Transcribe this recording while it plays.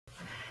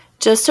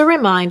Just a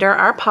reminder,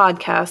 our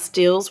podcast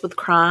deals with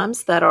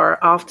crimes that are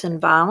often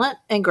violent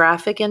and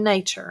graphic in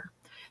nature,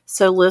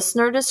 so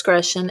listener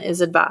discretion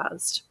is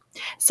advised.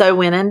 So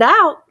when in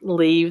doubt,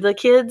 leave the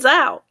kids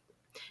out.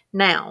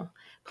 Now,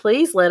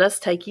 please let us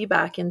take you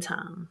back in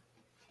time.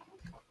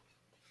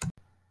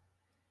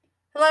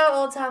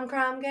 Hello, old time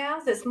crime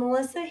gals. It's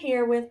Melissa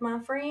here with my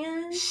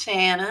friend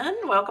Shannon,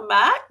 welcome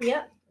back.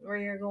 Yep,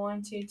 we are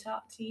going to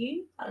talk to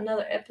you about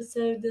another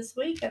episode this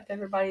week. Hope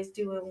everybody's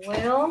doing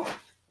well.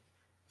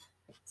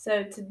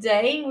 So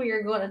today we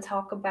are going to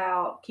talk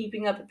about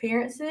keeping up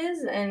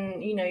appearances,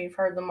 and you've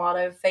heard the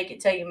motto, fake it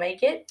till you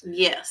make it.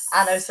 Yes.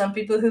 I know some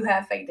people who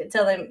have faked it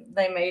till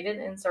they made it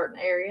in certain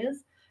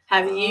areas.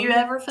 Have you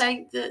ever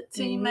faked it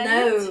till you made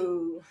it?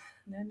 No.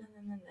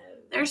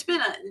 There's been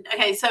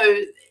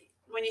so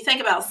when you think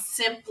about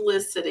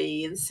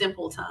simplicity and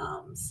simple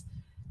times,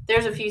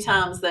 there's a few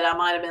times that I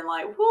might have been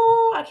like,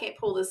 whoo, I can't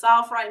pull this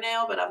off right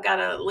now, but I've got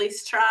to at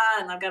least try,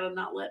 and I've got to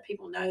not let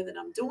people know that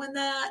I'm doing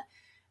that.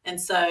 And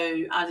so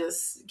I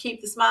just keep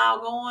the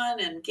smile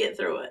going and get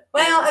through it.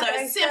 Well, so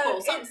it's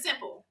simple, something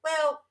simple.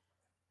 Well,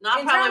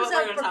 not in probably terms what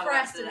we're of going to talk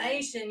about today.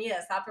 procrastination,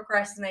 yes, I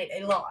procrastinate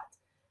a lot.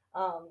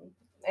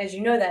 As you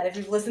know that if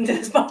you've listened to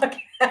this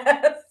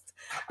podcast.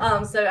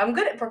 So I'm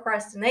good at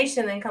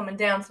procrastination and coming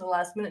down to the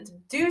last minute to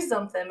do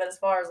something, but as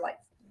far as like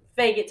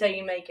fake it till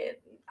you make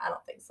it, I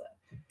don't think so.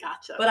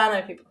 Gotcha. But I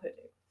know people who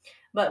do.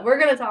 But we're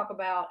going to talk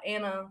about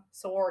Anna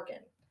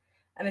Sorokin.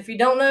 And if you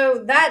don't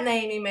know that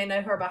name, you may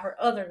know her by her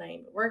other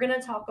name. But we're going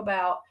to talk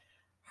about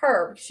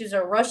her. She's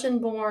a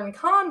Russian-born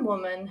con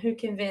woman who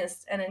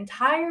convinced an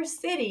entire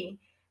city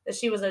that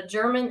she was a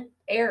German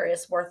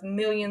heiress worth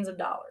millions of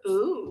dollars.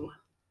 Ooh.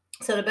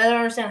 So to better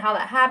understand how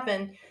that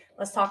happened,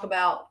 let's talk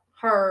about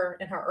her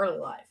in her early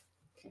life.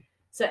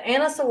 So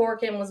Anna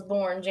Sorokin was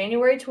born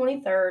January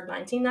 23rd,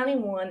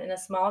 1991 in a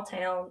small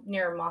town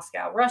near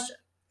Moscow, Russia.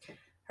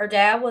 Her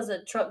dad was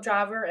a truck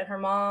driver and her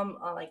mom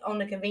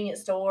owned a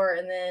convenience store,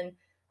 and then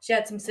she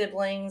had some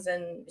siblings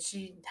and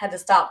she had to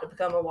stop to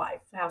become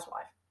a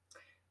housewife.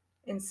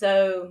 And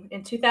so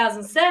in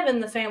 2007,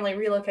 the family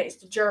relocates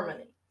to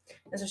Germany.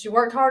 And so she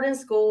worked hard in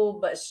school,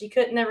 but she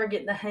could never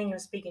get the hang of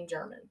speaking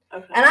German.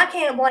 Okay. And I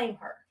can't blame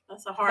her.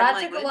 That's a hard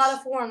language. I took a lot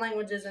of foreign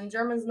languages, and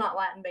German's not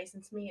Latin-based,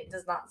 and to me it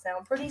does not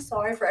sound pretty.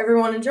 Sorry for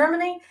everyone in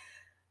Germany.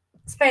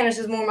 Spanish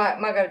is more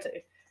my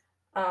go-to.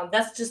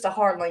 That's just a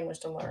hard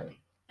language to learn.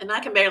 And I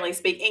can barely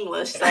speak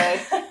English, so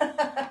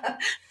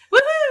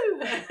woohoo!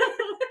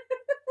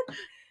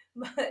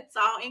 But it's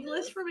all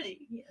English for me.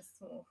 Yes.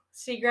 Well,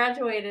 she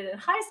graduated in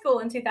high school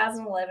in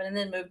 2011 and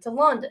then moved to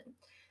London.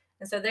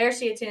 And so there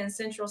she attends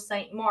Central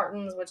St.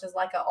 Martin's, which is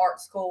like an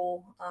art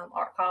school,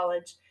 art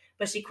college.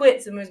 But she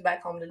quits and moves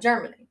back home to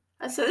Germany.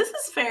 So this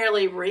is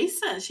fairly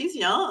recent. She's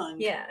young.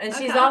 Yeah, and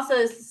she's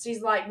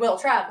like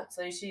well-traveled.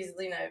 So she's,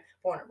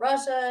 born in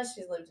Russia.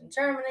 She's lived in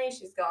Germany.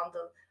 She's gone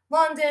to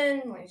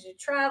London when she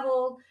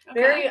traveled. Okay.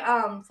 Very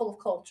full of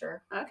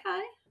culture.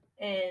 Okay.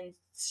 And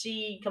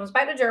she comes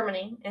back to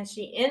Germany and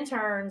she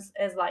interns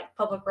as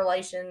public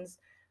relations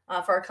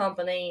for a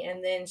company,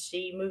 and then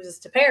she moves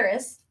to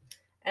Paris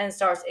and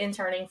starts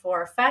interning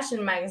for a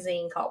fashion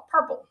magazine called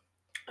Purple.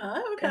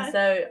 Oh, okay. And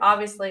so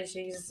obviously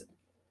she's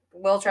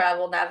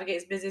well-traveled,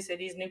 navigates busy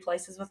cities, new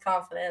places with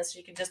confidence.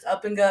 She could just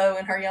up and go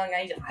in her young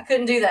age. I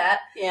couldn't do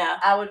that. Yeah.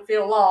 I would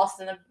feel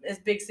lost in a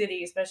big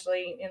city,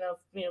 especially in a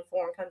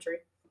foreign country.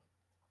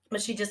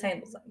 But she just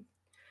handles them.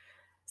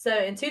 So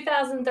in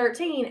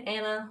 2013,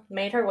 Anna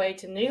made her way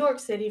to New York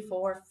City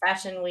for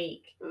Fashion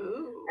Week.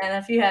 Ooh. And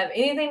if you have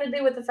anything to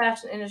do with the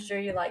fashion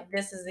industry, you're like,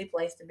 this is the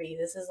place to be.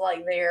 This is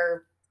like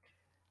their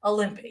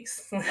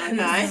Olympics.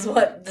 Okay.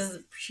 This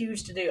is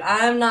huge to do.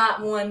 I'm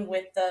not one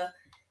with the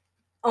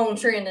on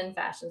trend in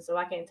fashion, so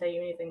I can't tell you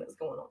anything that's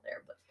going on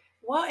there. But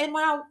well, and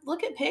when I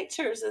look at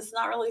pictures, it's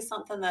not really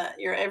something that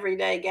your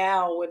everyday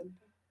gal would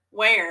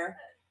wear.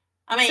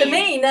 I mean, to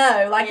me,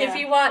 no. If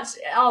you watch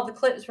all the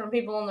clips from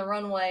people on the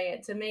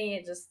runway, to me,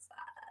 it just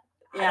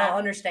I don't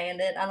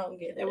understand it. I don't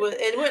get it.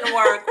 It wouldn't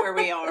work where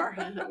we are,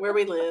 where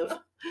we live.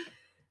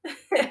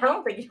 I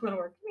don't think it would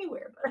work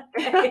anywhere, but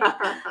okay.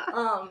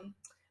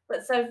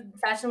 But so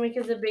Fashion Week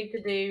is a big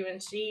to-do,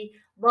 and she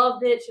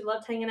loved it. She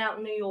loved hanging out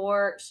in New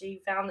York.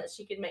 She found that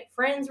she could make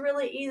friends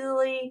really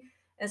easily,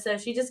 and so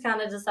she just kind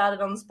of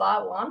decided on the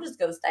spot, well, I'm just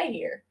going to stay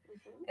here.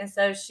 Mm-hmm. And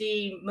so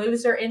she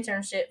moves her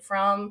internship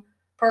from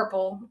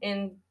Purple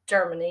in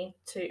Germany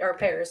or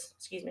Paris,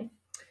 excuse me,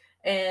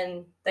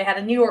 and they had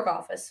a New York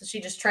office, so she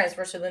just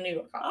transfers to the New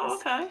York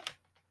office. Oh, okay.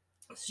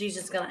 So she's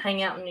just going to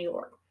hang out in New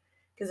York,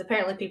 because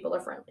apparently people are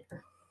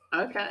friendlier.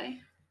 Okay.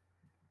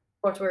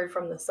 Of course, we're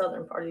from the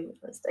southern part of the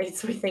United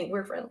States. We think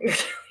we're friendlier.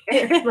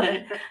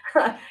 But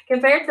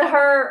compared to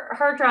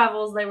her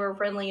travels, they were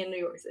friendly in New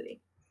York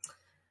City.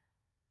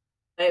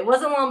 It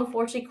wasn't long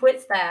before she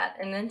quits that,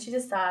 and then she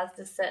decides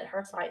to set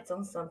her sights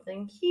on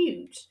something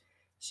huge.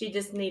 She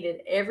just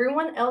needed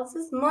everyone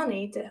else's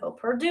money to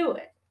help her do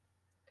it.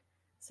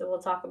 So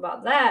we'll talk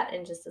about that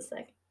in just a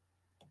second.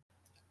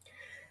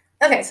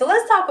 Okay, so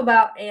let's talk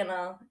about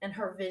Anna and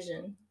her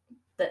vision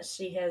that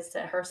she has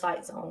set her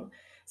sights on.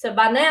 So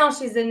by now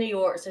she's in New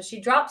York. So she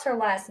drops her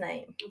last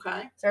name.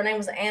 Okay. So her name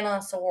was Anna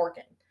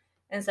Sorokin.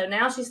 And so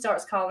now she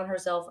starts calling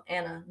herself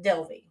Anna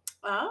Delvey.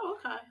 Oh,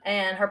 okay.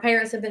 And her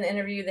parents have been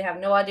interviewed. They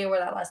have no idea where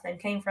that last name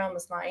came from.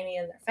 It's not any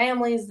of their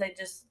families.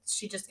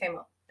 She just came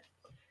up.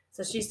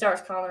 So she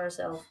starts calling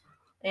herself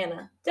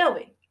Anna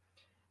Delvey.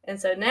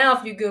 And so now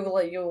if you Google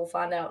it, you'll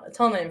find out a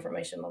ton of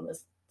information on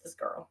this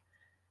girl.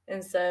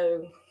 And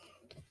so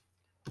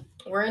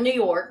we're in New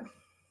York.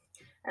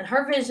 And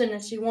her vision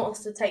is she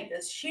wants to take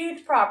this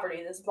huge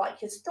property, this like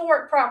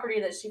historic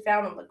property that she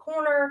found on the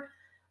corner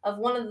of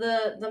one of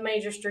the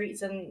major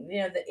streets in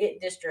the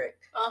It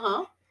district.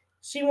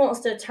 She wants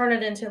to turn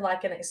it into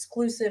like an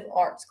exclusive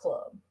arts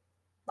club.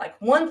 Like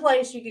one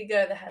place you could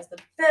go that has the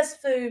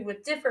best food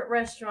with different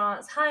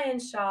restaurants,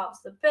 high-end shops,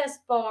 the best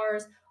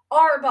bars,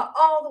 art by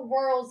all the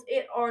world's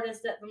It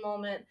artists at the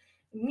moment,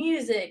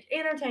 music,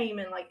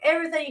 entertainment, like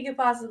everything you could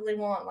possibly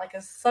want, like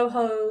a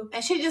Soho.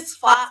 And she just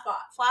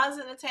flies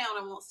into town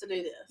and wants to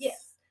do this.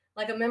 Yes,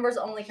 like a members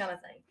only kind of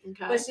thing.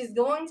 Okay. But she's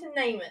going to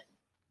name it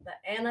the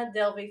Anna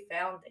Delvey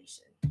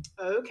Foundation.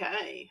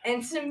 Okay.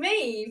 And to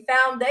me,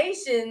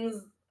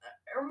 foundations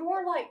are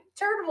more like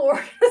charitable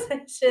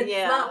organizations.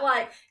 Yeah. Not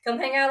like come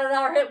hang out at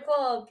our hip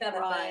club kind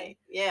of thing.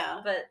 Yeah.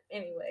 But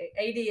anyway,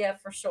 ADF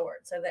for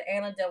short. So the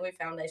Anna Delvey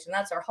Foundation.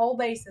 That's our whole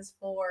basis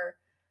for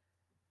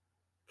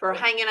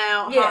hanging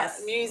out, yes.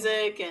 Hot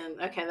music, and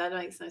okay, that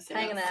makes no sense.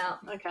 Hanging out.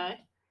 Okay.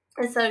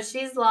 And so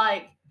she's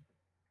like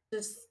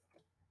just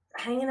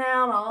hanging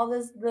out, all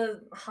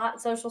the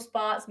hot social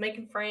spots,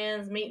 making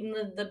friends, meeting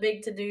the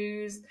big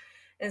to-dos.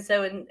 And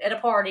so at a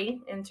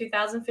party in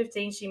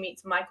 2015, she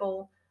meets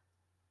Michael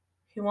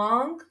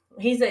Huang.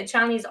 He's a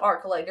Chinese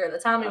art collector. At the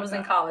time he was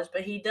in college,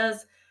 but he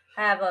does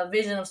have a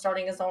vision of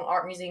starting his own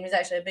art museum. He's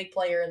actually a big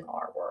player in the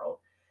art world.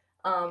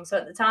 So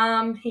at the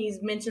time, he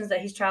mentions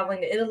that he's traveling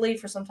to Italy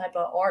for some type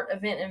of art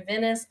event in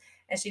Venice,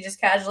 and she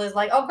just casually is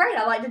like, "Oh, great!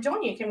 I'd like to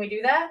join you. Can we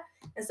do that?"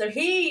 And so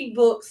he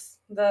books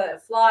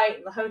the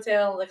flight, the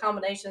hotel, the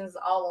accommodations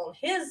all on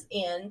his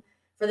end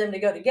for them to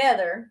go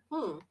together.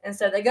 And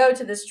so they go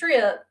to this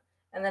trip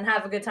and then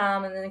have a good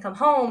time, and then come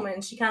home,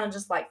 and she kind of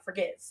just like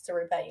forgets to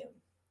repay him.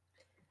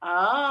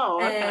 Oh,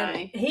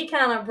 okay. And he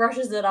kind of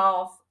brushes it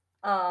off,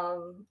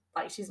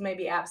 like she's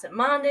maybe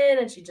absent-minded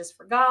and she just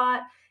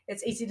forgot.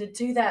 It's easy to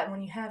do that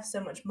when you have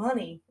so much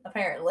money,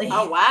 apparently.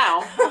 Oh,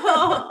 wow.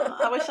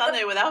 I wish I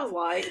knew what that was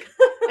like.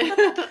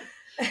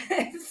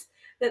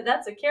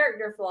 That's a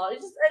character flaw.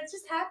 It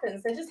just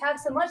happens. They just have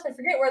so much, they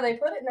forget where they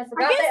put it, and they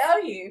forgot they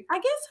owe you. I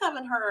guess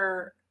having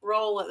her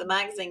role at the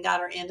magazine got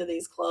her into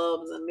these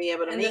clubs and be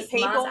able to meet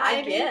people,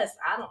 maybe? I guess.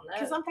 I don't know.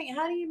 Because I'm thinking,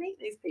 how do you meet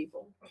these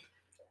people?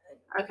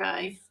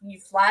 Okay.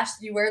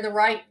 You wear the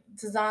right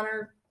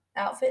designer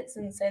outfits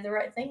and say the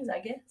right things, I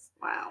guess.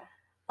 Wow.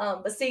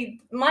 But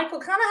see, Michael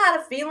kind of had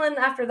a feeling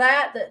after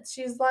that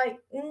she's like,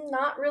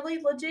 not really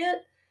legit.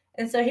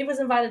 And so he was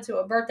invited to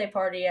a birthday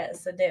party at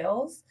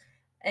Sadelle's.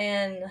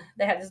 And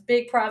they had this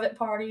big private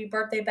party,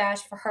 birthday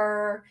bash for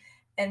her.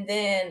 And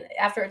then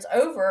after it's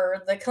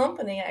over, the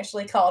company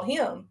actually called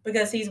him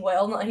because he's a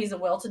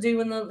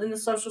well-to-do in the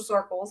social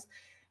circles.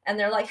 And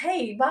they're like,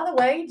 "Hey, by the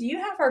way, do you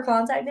have her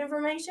contact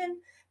information?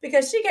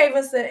 Because she gave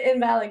us an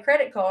invalid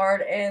credit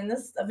card and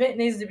this event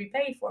needs to be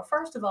paid for."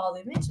 First of all,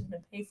 the event should have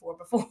been paid for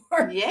before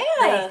they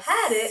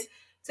had it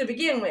to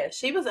begin with.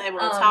 She was able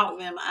to talk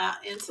them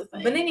into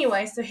things. But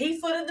anyway, so he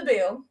footed the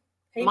bill.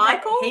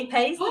 Michael? He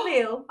pays the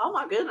bill. Oh,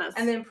 my goodness.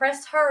 And then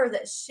pressed her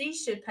that she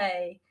should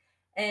pay,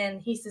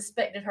 and he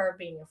suspected her of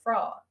being a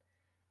fraud.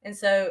 And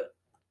so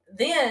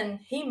then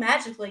he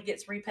magically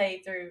gets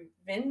repaid through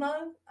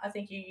Venmo. I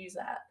think you use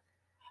that.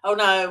 Oh,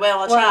 no. Well,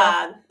 I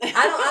tried.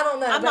 I don't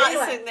know. I'm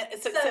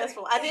not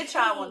successful. I did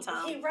try one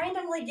time. He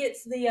randomly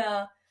gets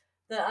the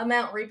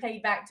amount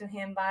repaid back to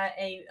him by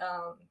a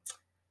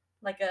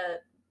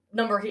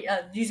number,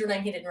 a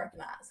username he didn't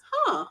recognize.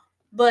 Huh.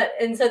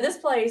 And so this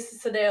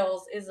place,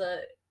 Sadelle's, is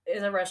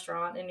a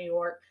restaurant in New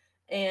York.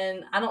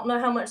 And I don't know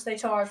how much they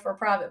charge for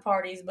private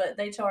parties, but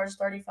they charge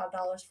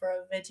 $35 for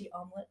a veggie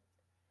omelet.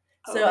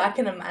 So I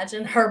can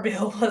imagine her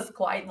bill was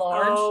quite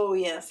large. Oh,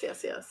 yes.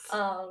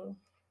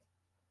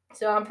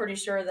 So I'm pretty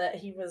sure that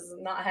he was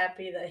not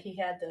happy that he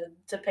had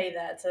to pay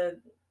that to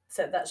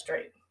set that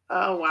straight.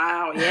 Oh,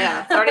 wow.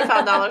 Yeah.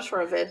 $35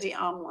 for a veggie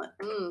omelet.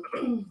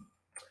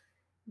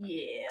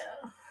 Yeah.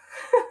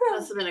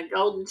 Must have been a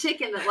golden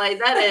chicken that laid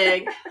that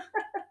egg.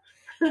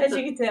 As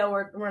you can tell,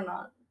 we're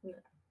not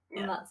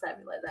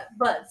savvy like that.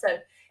 But so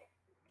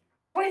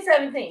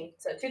 2017.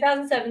 So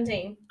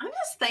 2017. I'm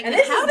just thinking, and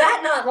this is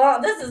not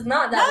long. This is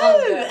not that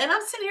long ago. And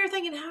I'm sitting here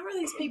thinking, how are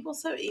these people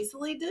so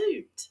easily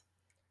duped?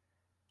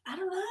 I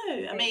don't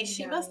know. I mean,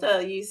 she must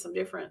have used some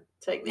different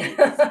techniques.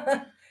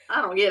 I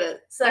don't get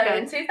it. So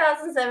in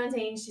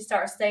 2017, she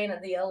starts staying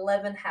at the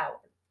 11 Howard.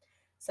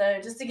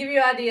 So just to give you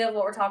an idea of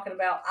what we're talking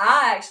about,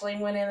 I actually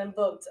went in and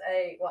booked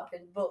I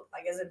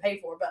guess and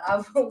paid for it, but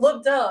I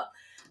looked up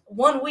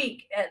 1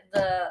 week at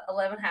the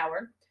 11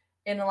 Howard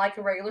in like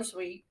a regular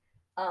suite.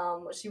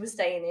 what she was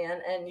staying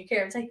in, and you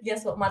can't take a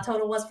guess what my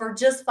total was for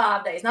just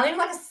 5 days. Not even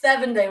like a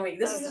 7-day week.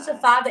 This is just a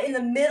 5-day in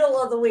the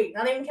middle of the week,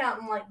 not even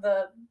counting like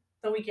the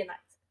weekend nights.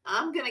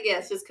 I'm gonna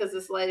guess just because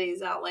this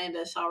lady's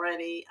outlandish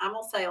already. I'm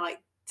gonna say like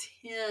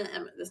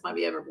 10. This might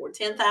be overboard.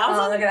 10,000.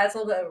 Oh, okay, that's a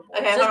little bit overboard.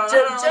 Okay,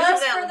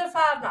 just for the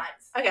 5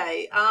 nights.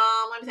 Okay,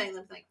 let me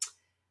think.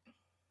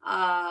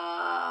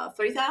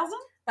 3,000.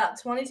 About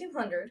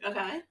 2,200.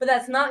 Okay, but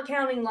that's not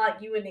counting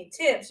like you would need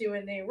tips, you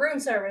would need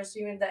room service,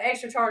 you would the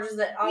extra charges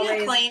that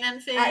always cleaning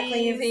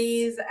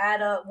fees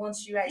add up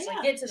once you actually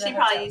get to the hotel. She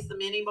probably used the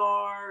mini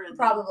bar.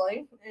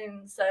 Probably,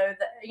 and so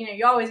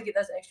you always get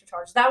those extra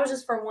charges. That was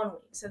just for 1 week.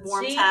 So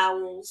warm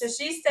towels. So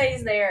she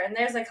stays there, and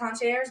there's a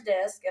concierge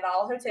desk at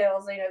all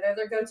hotels. They're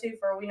their go-to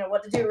for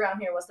what to do around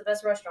here. What's the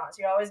best restaurants?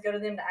 You always go to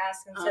them to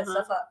ask and set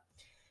stuff up.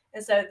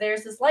 And so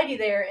there's this lady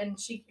there, and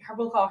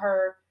we'll call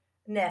her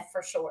Neff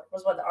for short,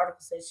 was what the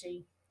article said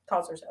she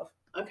calls herself.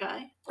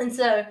 Okay. And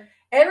so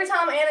every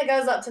time Anna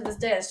goes up to this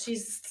desk, she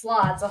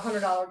slides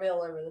 $100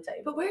 bill over the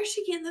table. But where's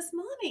she getting this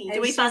money? And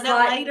do we find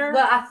out later?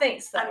 Well, I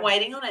think so. I'm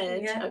waiting on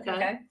edge. Yeah,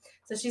 okay.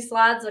 So she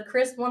slides a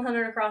crisp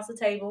 100 across the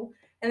table,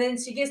 and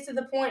then she gets to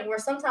the point where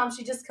sometimes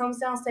she just comes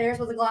downstairs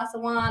with a glass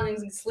of wine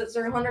and slips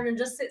her 100 and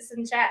just sits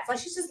and chats. Like,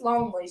 she's just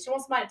lonely. She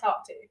wants somebody to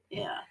talk to.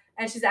 Yeah.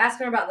 And she's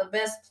asking her about the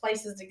best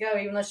places to go,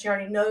 even though she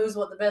already knows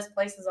what the best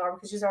places are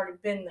because she's already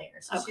been there.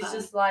 So she's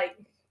just like,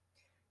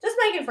 just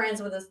making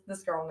friends with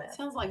this girl Neff.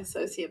 Sounds like a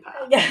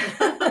sociopath.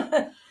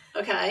 Yeah.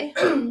 Okay.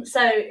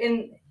 So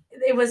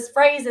it was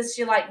phrased as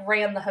she like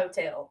ran the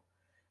hotel.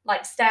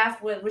 Like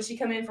staff would she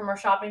come in from her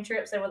shopping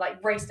trips, they would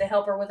like race to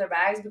help her with her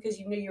bags because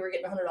you knew you were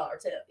getting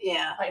 $100 tip.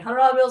 Yeah. Like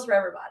 $100 bills for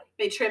everybody.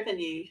 Be tripping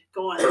you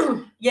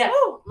going. Yeah.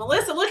 Oh,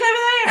 Melissa, look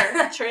over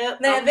there. Trip.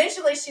 Then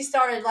eventually she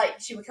started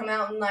she would come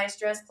out in nice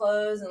dress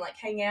clothes and like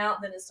hang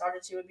out. Then it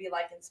started she would be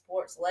like in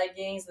sports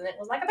leggings, and it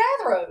was like a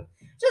bathrobe.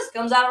 Just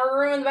comes out of her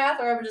room in the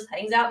bathrobe and just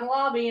hangs out in the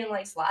lobby and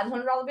like sliding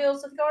 $100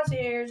 bills to the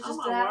concierge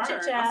just to have a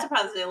chit chat. I'm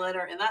surprised they let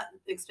her in that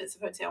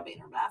expensive hotel be in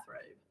her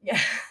bathrobe. Yeah.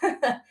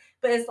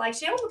 But it's like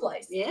she owned the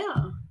place.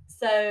 Yeah.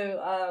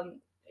 So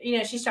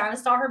she's trying to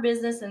start her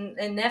business,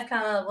 and Neff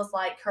kind of was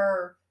like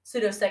her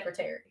pseudo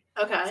secretary.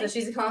 Okay. So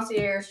she's a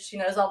concierge. She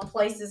knows all the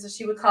places, so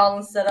she would call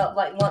and set up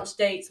like lunch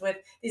dates with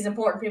these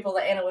important people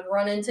that Anna would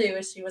run into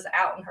as she was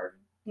out in her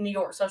New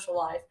York social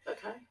life.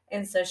 Okay.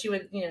 And so she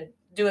would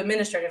do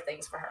administrative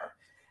things for her.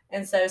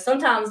 And so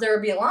sometimes there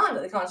would be a line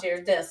at the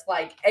concierge desk,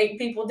 like 8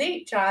 people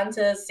deep, trying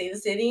to see the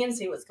city and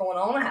see what's going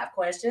on and have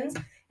questions.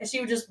 And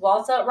she would just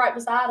waltz up right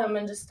beside them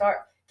and just start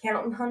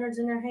counting hundreds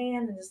in her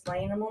hand and just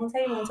laying them on the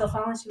table until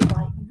finally she was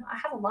like, I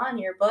have a line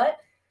here, but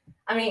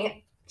I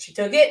mean, she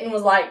took it and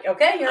was like,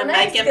 okay, you're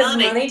next because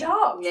money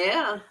talks.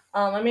 Yeah.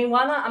 I mean,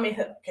 why not? I mean,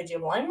 could you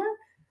blame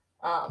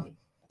her?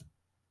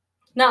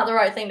 Not the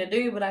right thing to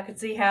do, but I could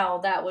see how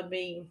that would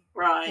be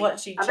what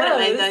she chose. I bet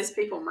it made those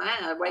people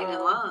mad waiting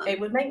in line. It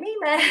would make me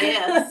mad.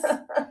 Yes.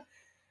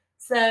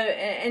 So,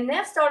 and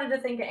Neff started to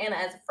think of Anna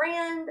as a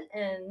friend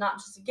and not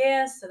just a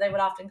guest. So they would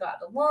often go out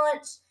to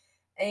lunch,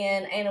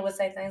 and Anna would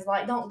say things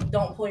like,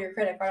 "Don't pull your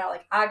credit card out."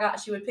 Like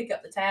she would pick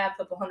up the tab,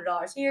 couple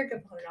 $100 here,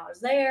 couple $100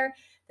 there.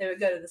 They would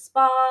go to the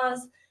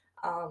spas.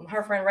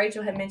 Her friend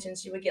Rachel had mentioned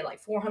she would get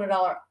like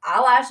 $400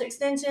 eyelash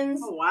extensions.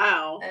 Oh,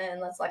 wow. And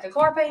that's like a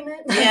car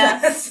payment.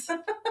 Yes.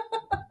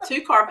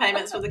 2 car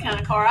payments with the kind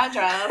of car I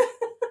drive.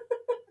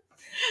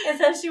 And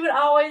so she would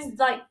always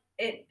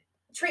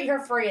treat her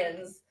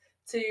friends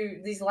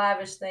to these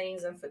lavish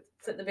things and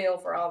foot the bill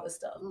for all this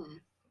stuff. Mm.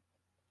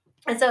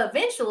 And so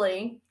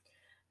eventually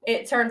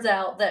it turns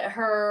out that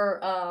her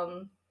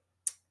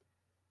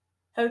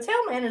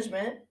hotel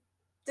management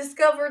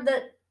discovered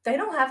that they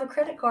don't have a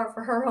credit card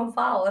for her on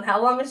file. And how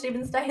long has she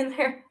been staying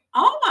there?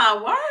 Oh, my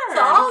word.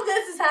 So all of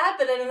this is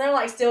happening, and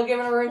they're still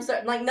giving her room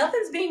service.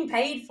 Nothing's being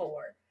paid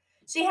for.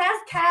 She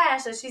has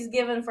cash that she's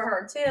given for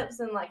her tips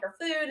and her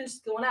food, and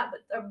she's going out, but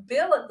the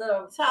bill at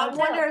the So I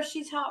wonder if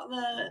she talked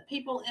the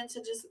people into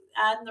just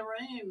adding the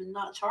room and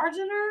not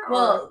charging her?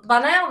 Well, by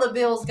now the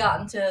bill's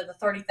gotten to the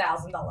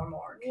 $30,000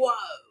 mark. Whoa.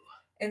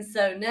 And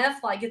so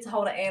Neff gets a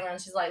hold of Anna,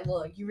 and she's like,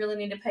 look, you really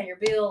need to pay your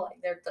bill.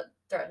 They're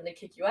threatening to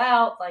kick you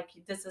out.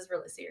 This is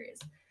really serious.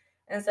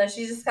 And so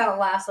she just kind of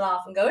laughs it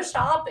off and goes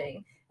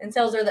shopping and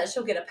tells her that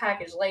she'll get a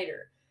package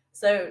later.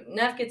 So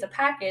Neff gets a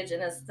package,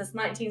 and it's this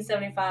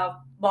 1975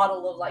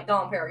 bottle of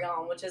Dom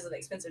Perignon, which is an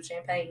expensive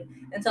champagne,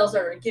 and tells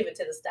her to give it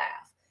to the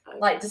staff,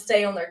 to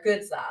stay on their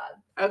good side.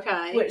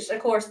 Okay. Which,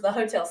 of course, the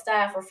hotel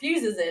staff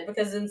refuses it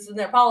because it's in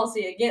their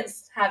policy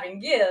against having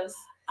gifts.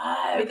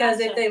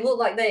 Because if they look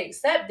like they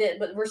accept it,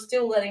 but we're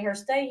still letting her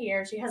stay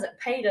here, she hasn't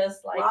paid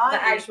us the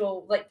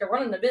actual, they're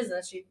running the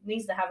business, she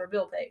needs to have her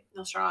bill paid.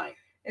 That's right.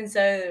 And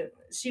so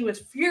she was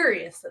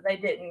furious that they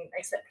didn't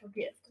accept her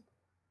gift.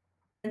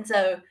 And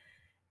so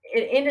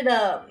it ended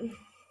up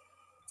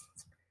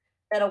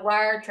that a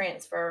wire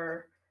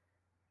transfer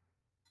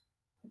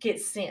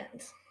gets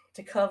sent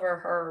to cover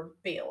her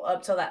bill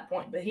up till that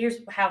point. But here's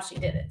how she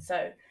did it.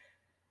 So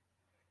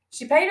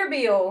she paid her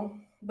bill,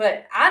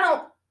 but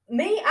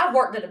I've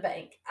worked at a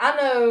bank. I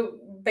know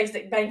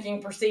basic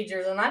banking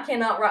procedures, and I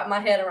cannot wrap my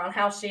head around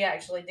how she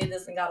actually did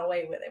this and got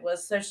away with it.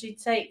 So she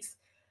takes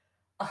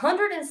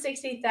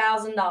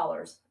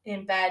 $160,000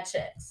 in bad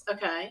checks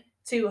Okay.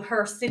 to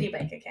her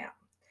Citibank account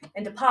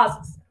and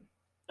deposits them.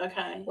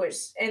 Okay.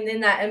 And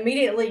then that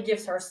immediately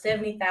gives her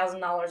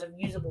 $70,000 of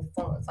usable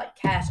funds, like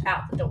cash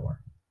out the door.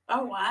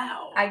 Oh,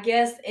 wow. I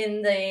guess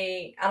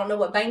I don't know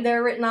what bank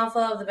they're written off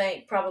of. The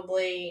bank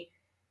probably,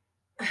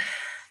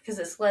 because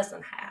it's less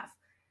than half.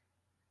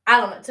 I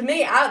don't know. To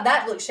me,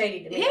 that looks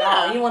shady to me.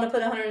 Yeah. Oh, you want to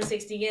put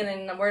 160 in,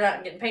 and we're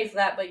not getting paid for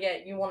that, but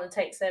yet you want to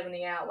take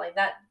 70 out. Like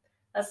that.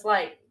 That's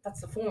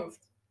a form of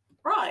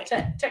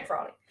check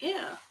fraud.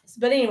 Yeah.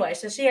 But anyway,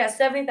 so she has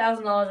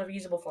 $70,000 of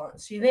usable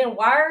funds. She then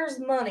wires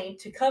money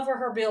to cover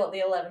her bill at the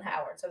 11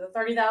 Howard. So the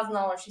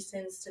 $30,000 she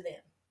sends to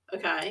them.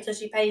 Okay. So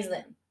she pays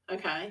them.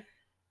 Okay.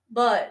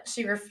 But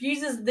she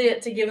refuses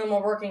to give them a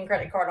working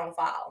credit card on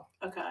file.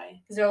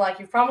 Okay. Because they're like,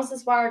 you promised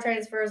us wire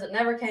transfers. It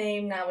never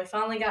came. Now we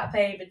finally got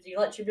paid, but you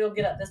let your bill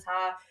get up this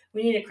high.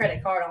 We need a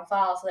credit card on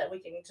file so that we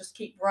can just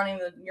keep running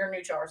your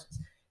new charges.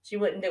 She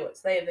wouldn't do it,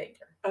 so they evict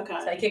her. Okay.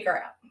 So they kick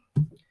her out.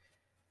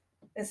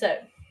 And so,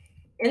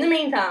 in the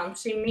meantime,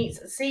 she meets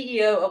the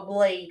CEO of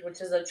Blade,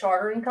 which is a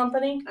chartering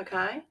company.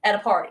 Okay. At a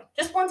party.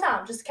 Just one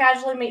time. Just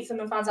casually meets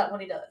him and finds out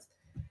what he does.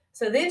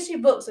 So then she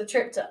books a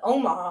trip to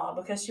Omaha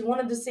because she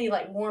wanted to see,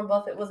 like, Warren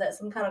Buffett was at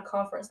some kind of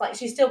conference. Like,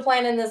 she's still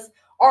planning this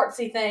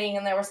artsy thing,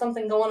 and there was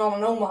something going on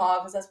in Omaha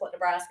because that's what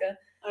Nebraska.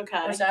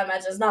 Okay. Which I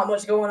imagine is not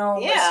much going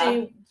on.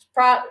 Yeah.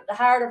 But she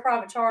hired a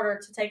private charter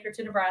to take her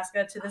to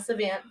Nebraska to this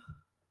event.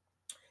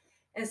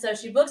 And so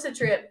she books a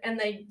trip, and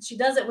she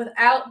does it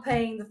without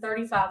paying the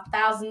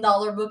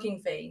 $35,000 booking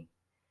fee.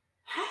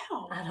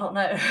 How? I don't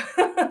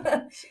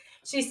know.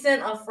 She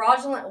sent a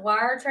fraudulent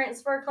wire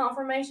transfer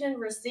confirmation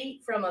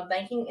receipt from a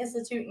banking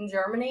institute in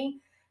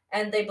Germany,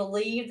 and they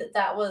believed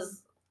that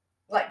was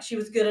like she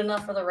was good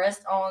enough for the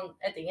rest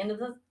at the end of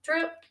the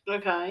trip.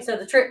 Okay. So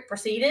the trip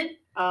proceeded.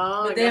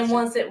 Oh, but then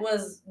once it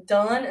was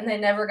done and they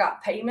never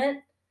got payment,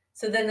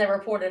 so then they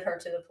reported her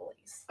to the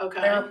police.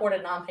 Okay. They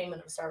reported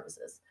non-payment of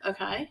services.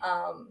 Okay.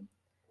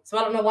 So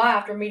I don't know why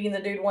after meeting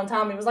the dude one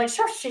time, he was like,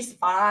 sure, she's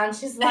fine.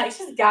 She's like,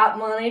 she's got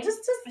money. Just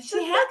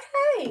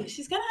okay.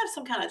 She's got to have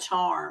some kind of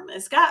charm.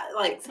 It's got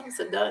like some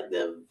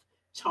seductive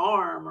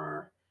charm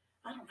or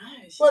I don't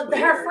know. Well,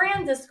 her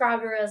friend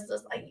described her as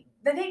just like,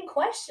 they didn't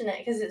question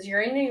it because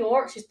you're in New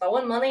York. She's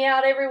throwing money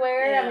out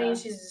everywhere. Yeah. I mean,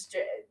 she's just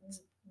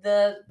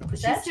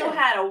she still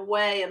had a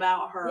way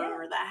about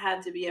her that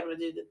had to be able to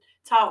do the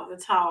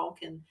talk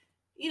and,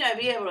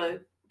 be able to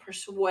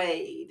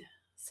persuade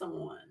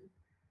someone.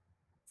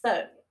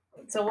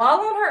 So while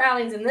on her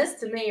outings, and this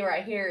to me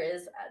right here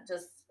is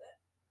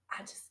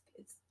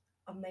it's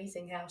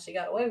amazing how she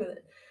got away with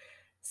it.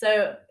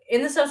 So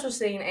in the social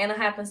scene, Anna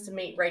happens to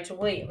meet Rachel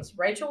Williams.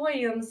 Rachel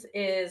Williams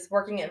is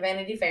working at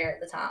Vanity Fair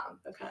at the time.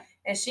 Okay.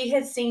 And she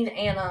had seen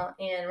Anna,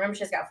 and remember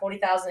she's got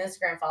 40,000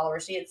 Instagram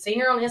followers. She had seen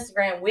her on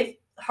Instagram with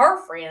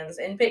her friends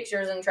in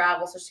pictures and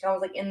travel. So she's kind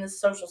of like in this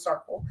social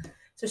circle.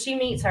 So she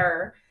meets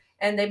her.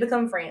 And they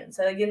become friends.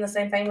 So again, the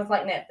same thing with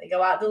like Neff. They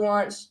go out to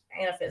lunch.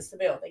 Anna fits the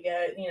bill. They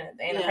go,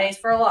 Anna pays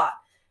for a lot.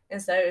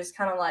 And so it's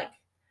kind of like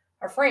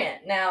her friend.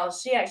 Now,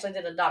 she actually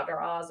did a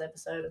Dr. Oz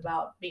episode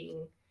about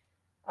being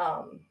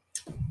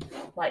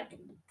like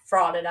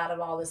frauded out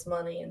of all this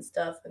money and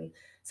stuff. And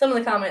some of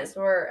the comments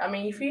were, I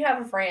mean, if you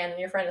have a friend and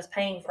your friend is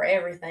paying for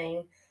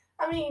everything,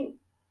 I mean,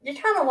 you're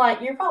kind of like,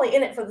 you're probably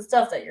in it for the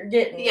stuff that you're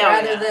getting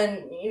rather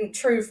than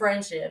true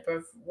friendship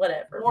or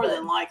whatever. More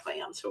than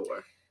likely, I'm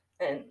sure.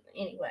 And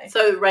anyway.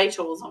 So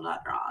Rachel was on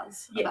Dr.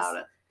 Oz about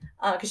it.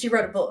 Because she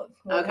wrote a book.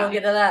 We'll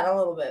get to that in a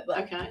little bit.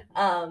 But,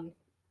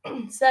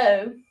 okay.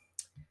 So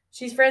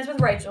she's friends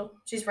with Rachel.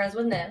 She's friends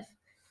with Neff.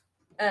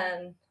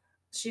 And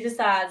she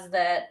decides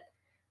that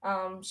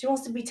she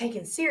wants to be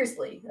taken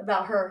seriously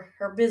about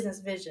her business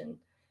vision.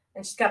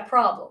 And she's got a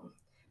problem.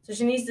 So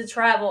she needs to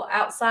travel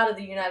outside of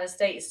the United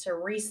States to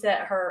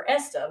reset her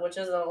ESTA, which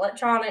is an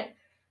electronic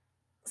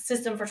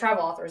system for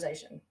travel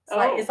authorization.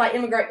 It's like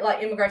immigration.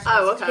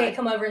 Oh, okay. You can't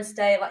come over and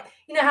stay. Like,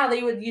 you know how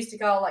they would used to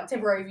call like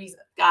temporary visa.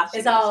 Gotcha.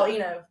 It's all,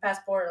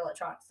 passport and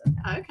electronic stuff.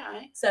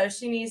 Okay. So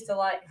she needs to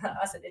I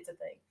said it's a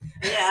thing.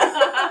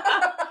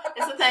 Yeah.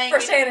 It's a thing.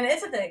 For Shannon,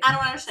 it's a thing. I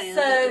don't understand.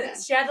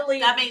 So she had to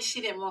leave. That means she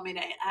didn't want me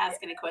to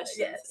ask any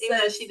questions, even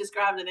though she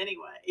described it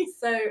anyway.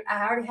 So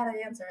I already had an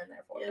answer in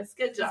there for you. Yes,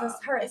 good job.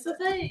 It's a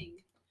thing.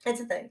 It's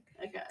a thing.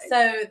 Okay.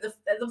 So the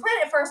plan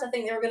at first, I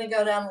think they were going to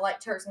go down to like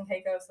Turks and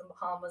Caicos and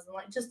Bahamas and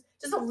like just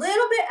a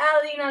little bit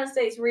out of the United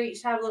States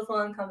reach, have a little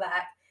fun, come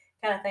back,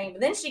 kind of thing. But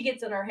then she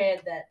gets in her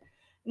head that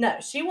no,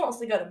 she wants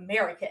to go to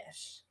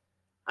Marrakesh.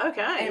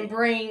 Okay. And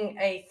bring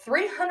a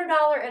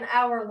 $300 an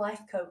hour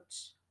life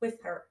coach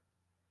with her.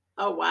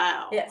 Oh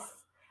wow. Yes,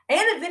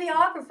 and a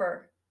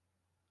videographer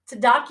to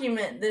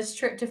document this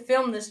trip, to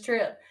film this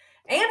trip,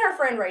 and her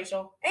friend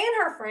Rachel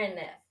and her friend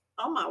Neff.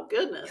 Oh my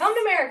goodness. Come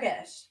to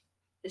Marrakesh.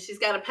 She's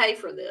got to pay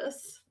for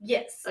this.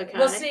 Yes. Okay.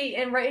 Well, see,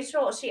 and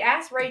she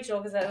asked Rachel,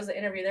 because that was the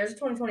interview. There's a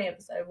 2020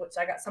 episode, which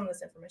I got some of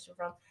this information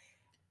from.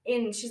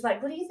 And she's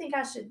like, what do you think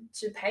I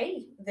should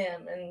pay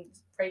them? And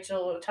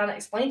Rachel trying to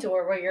explain to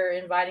her, well, you're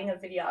inviting a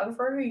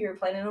videographer who you're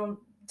planning on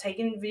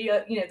taking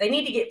video, they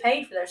need to get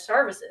paid for their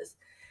services.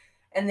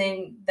 And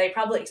then they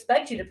probably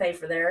expect you to pay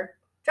for their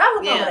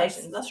travel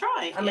accommodations. Yes, that's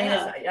right. I mean,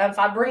 if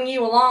I bring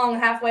you along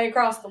halfway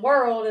across the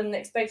world and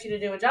expect you to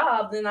do a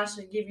job, then I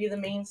should give you the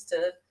means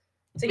to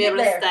be able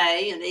to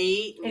stay and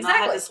eat and not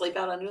have to sleep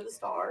out under the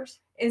stars.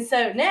 And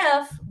so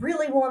Neff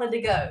really wanted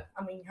to go.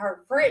 I mean,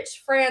 her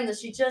rich friend that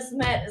she just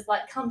met is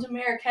like, come to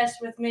Marrakesh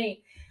with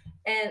me.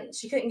 And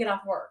she couldn't get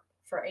off work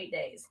for 8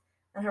 days.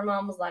 And her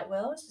mom was like,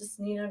 well, it's just,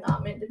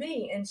 not meant to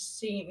be. And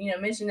she,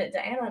 mentioned it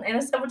to Anna. And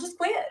Anna said, well, just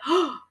quit.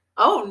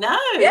 Oh, no.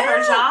 Yeah.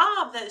 Her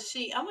job that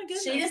oh, my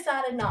goodness. She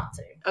decided not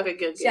to. Okay,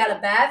 good. She had a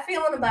bad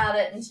feeling about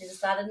it, and she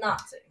decided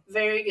not to.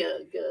 Very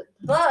good, good.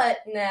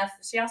 But Neff,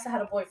 she also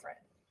had a boyfriend.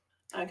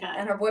 Okay.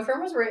 And her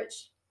boyfriend was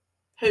rich.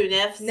 Who,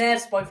 Neff's?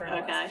 Neff's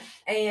boyfriend okay. was.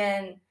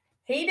 And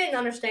he didn't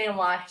understand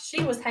why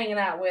she was hanging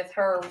out with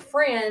her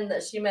friend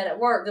that she met at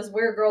work, this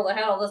weird girl that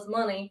had all this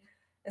money,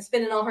 and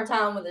spending all her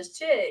time with this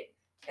chick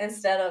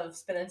instead of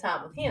spending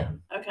time with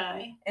him.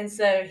 Okay. And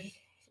so,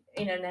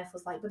 Neff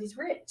was like, but he's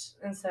rich.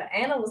 And so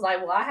Anna was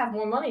like, well, I have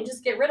more money.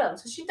 Just get rid of him.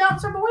 So she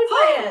dumps her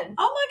boyfriend.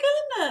 Oh, my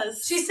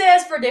goodness. She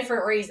says for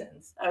different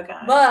reasons. Okay.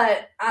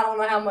 But I don't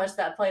know how much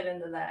that played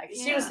into that.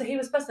 Yeah. He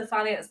was supposed to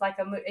finance like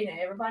a movie.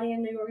 Everybody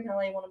in New York and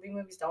LA want to be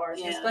movie stars.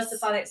 Yes. He was supposed to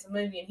finance a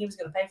movie, and he was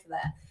going to pay for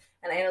that.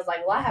 And Anna's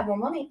like, well, I have more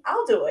money.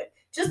 I'll do it.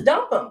 Just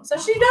dump him. So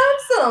she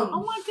dumps him.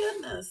 Oh, my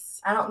goodness.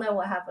 I don't know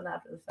what happened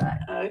after the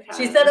fact. Okay.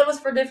 She said it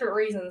was for different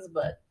reasons,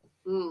 but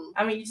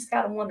I mean, you just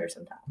got to wonder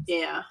sometimes.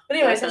 Yeah. But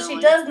anyway, definitely. So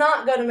she does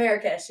not go to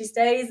Marrakesh. She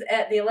stays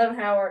at the 11th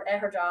hour at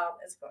her job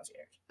as a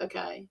concierge.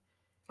 Okay.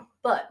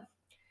 But,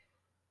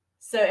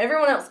 so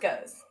everyone else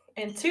goes.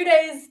 And 2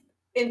 days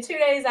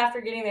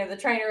after getting there, the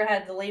trainer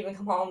had to leave and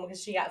come home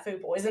because she got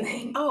food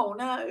poisoning. Oh,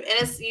 no.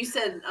 And you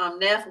said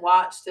Neff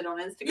watched it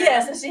on Instagram?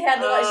 Yes, and she had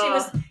to, she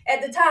was,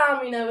 at the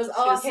time, it was,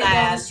 I can't go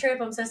on this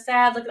trip. I'm so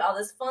sad. Look at all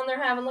this fun they're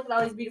having. Look at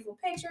all these beautiful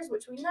pictures,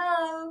 which we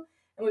know.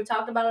 And we've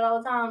talked about it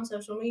all the time.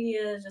 Social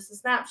media is just a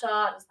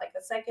snapshot. It's like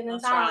a second in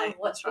time of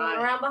what's going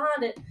around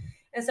behind it.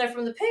 And so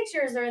from the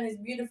pictures, they're in these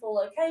beautiful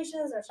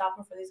locations. They're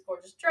shopping for these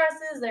gorgeous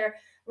dresses. They're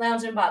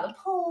lounging by the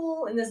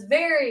pool in this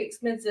very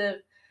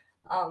expensive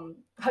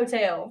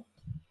hotel.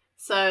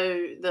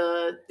 So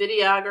the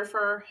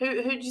videographer,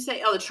 who'd you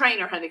say? Oh, the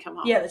trainer had to come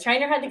home. Yeah, the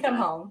trainer had to come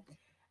home.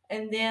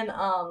 And then,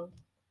 after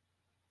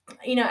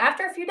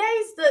a few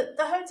days, the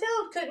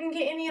hotel couldn't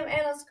get any of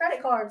Anna's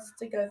credit cards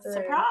to go through.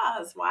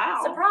 Surprise.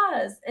 Wow.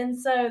 Surprise. And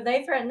so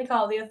they threatened to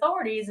call the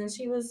authorities, and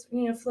she was,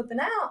 flipping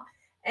out.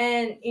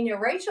 And,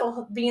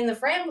 Rachel, being the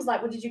friend, was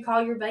like, well, did you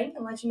call your bank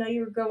and let you know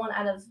you were going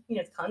out of,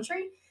 the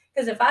country?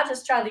 Because if I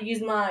just tried to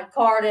use my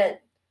card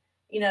at,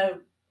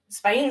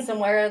 Spain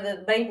somewhere,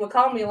 the bank would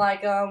call me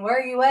like, where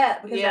are you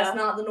at? Because that's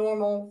not the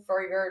normal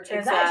for your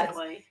transactions.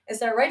 Exactly. And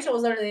so Rachel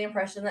was under the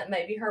impression that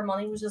maybe her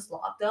money was just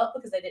locked up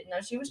because they didn't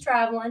know she was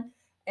traveling,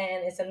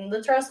 and it's in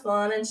the trust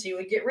fund, and she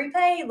would get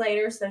repaid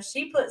later. So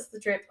she puts the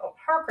trip on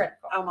her credit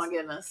card. Oh, my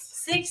goodness.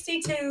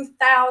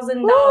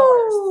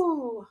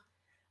 $62,000.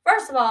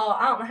 First of all,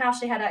 I don't know how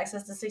she had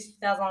access to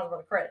 $62,000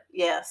 worth of credit.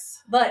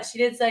 Yes. But she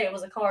did say it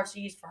was a card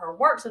she used for her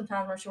work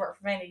sometimes when she worked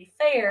for Vanity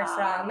Fair.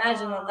 So I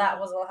imagine that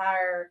was a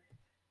higher...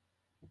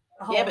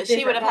 Yeah, but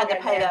she would have had to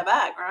pay that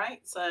back, right?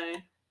 So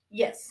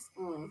yes.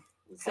 Okay.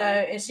 So,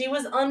 and she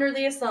was under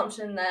the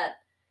assumption that,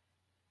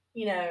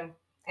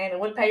 Anna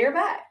would pay her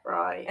back.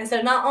 Right. And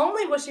so not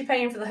only was she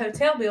paying for the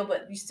hotel bill,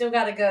 but you still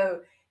got to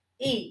go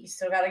eat. You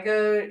still got to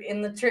go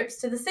in the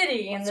trips to the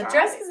city and the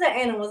dresses that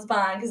Anna was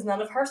buying because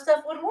none of her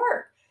stuff would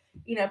work.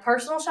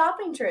 Personal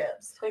shopping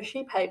trips. So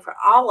she paid for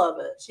all of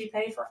it. She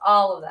paid for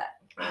all of that.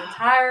 The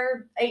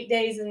entire 8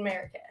 days in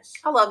Marrakesh.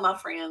 I love my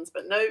friends,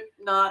 but nope,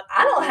 not.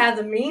 I don't have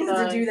the means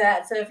to do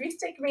that. So if you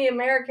stick me in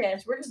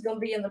Marrakesh, we're just going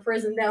to be in the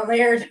prison down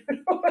there.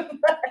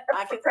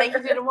 I can take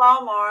you to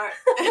Walmart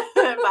and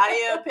buy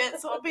you a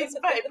pencil and a piece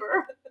of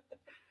paper.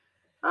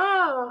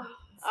 Oh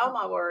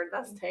my word.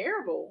 That's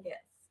terrible.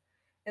 Yes.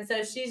 And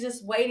so she's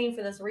just waiting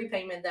for this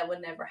repayment that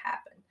would never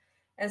happen.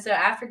 And so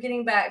after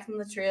getting back from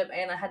the trip,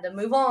 Anna had to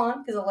move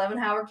on because 11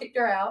 Howard kicked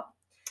her out.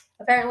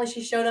 Apparently,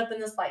 she showed up in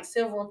this like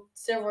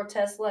silver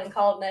Tesla and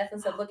called Neff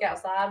and said, "Look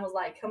outside," and was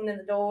like coming in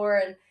the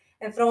door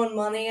and throwing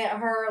money at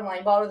her and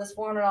like bought her this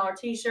 $400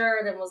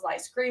 T-shirt and was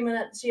like screaming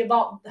at. She had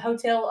bought the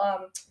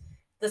hotel,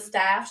 the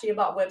staff. She had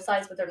bought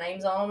websites with their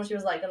names on them. She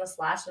was like gonna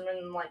slash them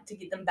and like to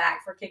get them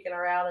back for kicking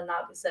her out and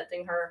not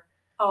accepting her.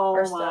 Oh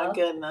her my stuff.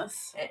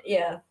 Goodness!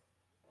 Yeah.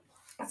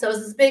 So it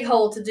was this big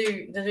hole to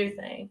do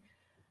thing,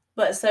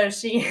 but so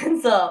she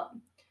ends up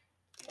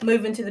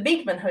moving to the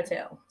Beekman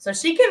Hotel. So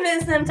she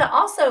convinced them to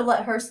also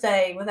let her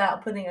stay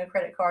without putting a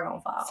credit card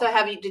on file. So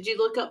did you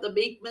look up the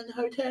Beekman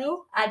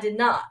Hotel? I did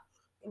not.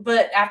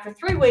 But after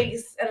 3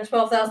 weeks and a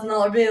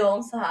 $12,000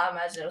 bill, so I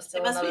imagine it was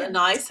still It must be a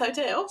nice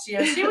hotel. She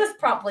was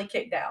promptly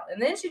kicked out.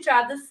 And then she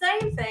tried the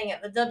same thing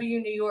at the W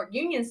New York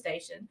Union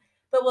Station,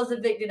 but was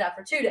evicted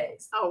after 2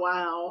 days. Oh,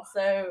 wow.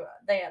 So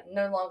they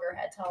no longer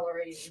had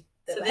tolerated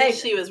the So then behavior.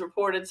 she was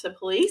reported to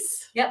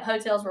police. Yep,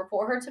 hotels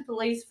report her to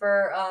police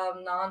for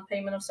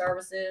non-payment of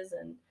services,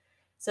 and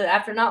so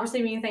after not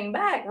receiving anything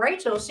back,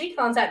 Rachel, she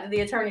contacted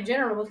the attorney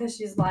general because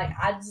she's like,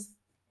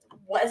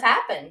 what has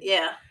happened?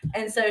 Yeah.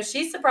 And so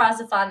she's surprised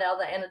to find out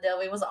that Anna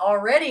Delvey was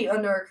already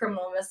under a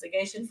criminal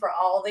investigation for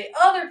all the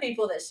other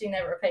people that she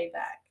never paid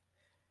back.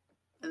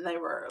 And they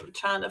were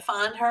trying to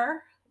find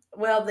her.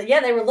 Well,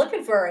 they were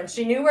looking for her, and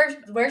she knew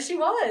where she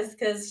was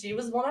because she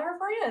was one of her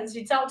friends.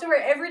 She talked to her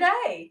every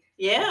day.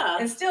 Yeah.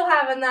 And still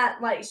having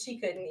that, like, she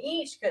couldn't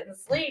eat, she couldn't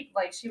sleep,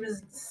 like, she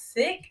was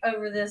sick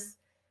over this.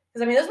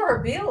 Because, I mean, those were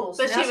her bills.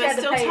 But now she was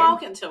still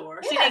talking to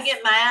her. She didn't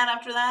get mad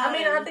after that. I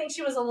mean, I think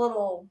she was a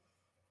little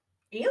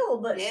ill,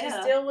 but she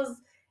still was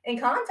in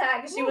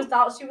contact. She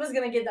thought she was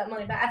going to get that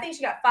money back. I think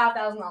she got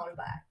 $5,000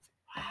 back.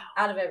 Wow.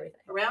 Out of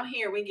everything. Around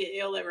here, we get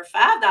ill over $5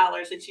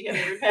 that she got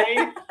to repay.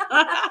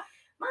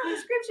 My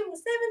prescription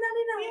was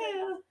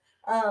 $7.99.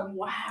 Yeah.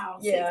 Wow.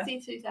 Yeah.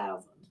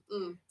 $62,000.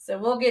 Mm. So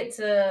we'll get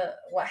to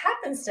what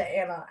happens to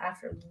Anna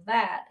after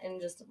that in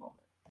just a moment.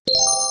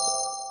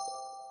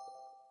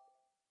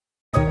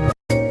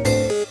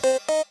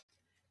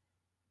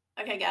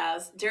 Okay,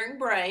 guys. During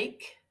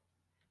break,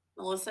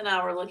 Melissa and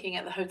I were looking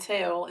at the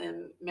hotel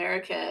in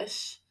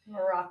Marrakesh.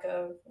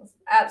 Morocco. It's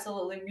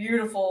absolutely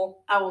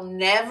beautiful. I will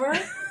never,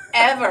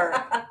 ever,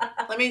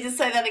 let me just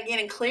say that again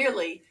and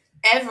clearly,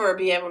 ever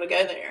be able to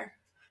go there.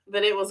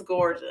 But it was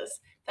gorgeous.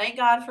 Thank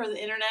God for the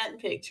internet and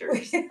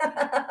pictures.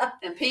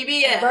 And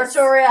PBS. And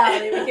virtual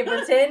reality. We can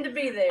pretend to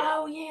be there.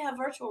 Oh, yeah,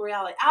 virtual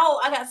reality.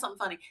 Oh, I got something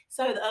funny.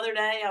 So the other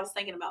day, I was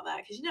thinking about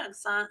that. Because, in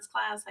science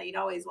class, how you'd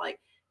always, like,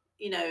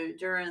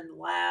 during the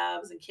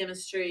labs and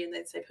chemistry, and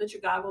they'd say, put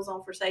your goggles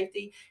on for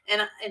safety.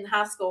 And in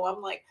high school,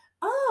 I'm like,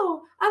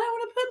 oh, I don't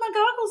want to put my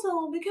goggles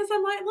on because I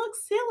might look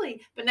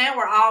silly. But now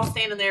we're all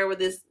standing there with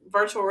this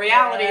virtual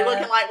reality,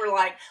 looking like we're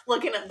like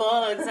looking at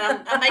bugs.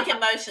 I'm making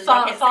motions.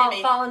 I can't see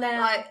me. Falling down.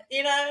 Like,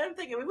 I'm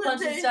thinking we wouldn't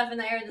punching do stuff in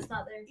the air that's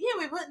not there. Yeah,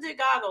 we wouldn't do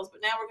goggles, but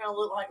now we're going to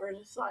look like we're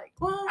just like,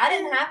 what? I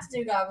didn't have to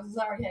do goggles because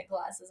I already had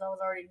glasses. I was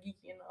already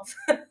geeky enough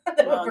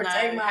that would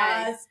protect my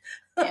eyes.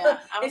 Yeah,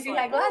 if you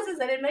had glasses,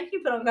 they didn't make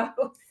you put on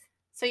goggles.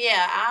 So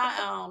yeah,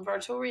 I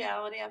virtual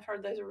reality. I've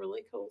heard those are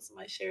really cool.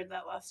 Somebody shared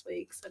that last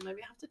week, so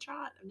maybe I have to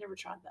try it. I've never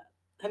tried that.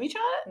 Have you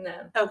tried it?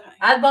 No. Okay.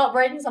 I bought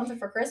Braden something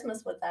for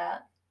Christmas with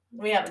that.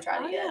 We haven't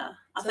tried it yet. Yeah.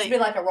 So it's be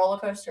like a roller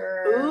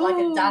coaster, like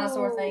a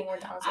dinosaur thing where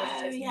dinosaurs.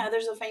 Oh yeah,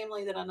 there's a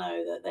family that I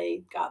know that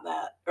they got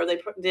that, or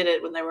they did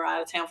it when they were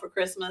out of town for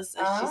Christmas,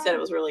 and she said it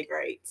was really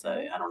great. So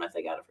I don't know if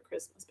they got it for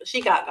Christmas, but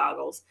she got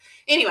goggles.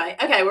 Anyway,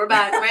 okay, we're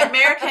back. We're at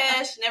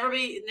Marrakesh. Never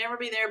be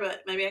there,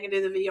 but maybe I can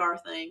do the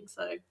VR thing.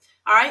 So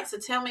all right, so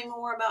tell me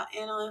more about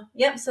Anna.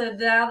 Yep. So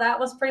now that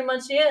was pretty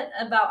much it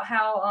about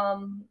how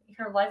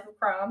her life of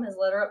crime has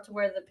led her up to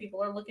where the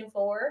people are looking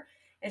for her.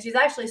 And she's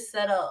actually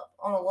set up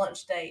on a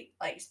lunch date.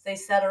 Like, they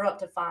set her up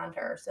to find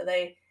her. So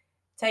they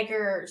take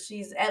her.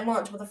 She's at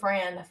lunch with a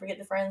friend. I forget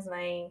the friend's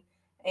name.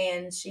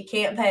 And she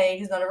can't pay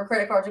because none of her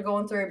credit cards are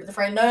going through. But the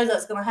friend knows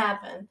that's going to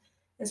happen.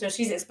 And so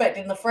she's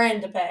expecting the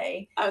friend to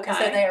pay. Okay. And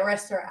so they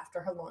arrest her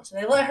after her lunch.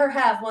 And they let her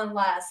have one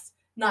last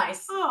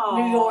nice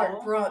New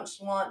York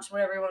brunch, lunch,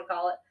 whatever you want to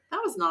call it.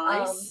 That was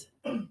nice.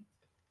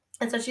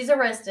 And so she's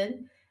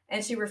arrested.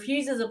 And she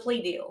refuses a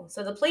plea deal.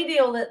 So the plea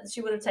deal that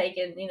she would have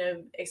taken,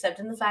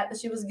 accepting the fact that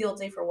she was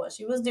guilty for what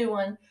she was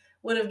doing,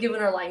 would have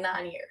given her like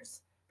 9 years.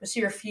 But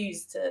she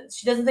refused to.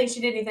 She doesn't think she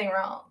did anything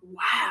wrong.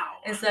 Wow.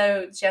 And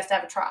so she has to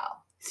have a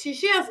trial. She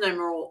has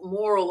no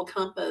moral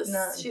compass.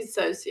 None. She's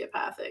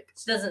sociopathic.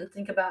 She doesn't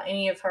think about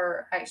any of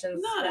her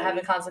actions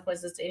having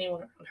consequences to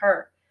anyone around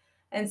her.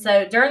 And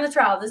so during the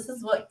trial, this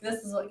is what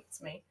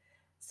gets me.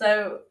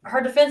 So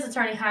her defense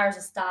attorney hires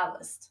a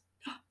stylist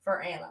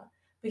for Anna.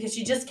 Because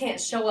she just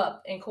can't show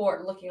up in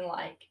court looking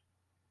like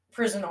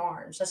Prison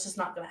Orange. That's just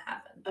not going to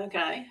happen.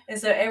 Okay. And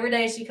so every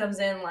day she comes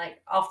in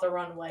like off the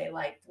runway,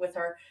 like with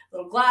her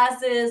little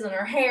glasses and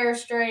her hair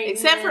straight.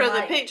 Except for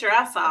the picture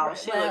I saw,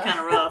 she looked kind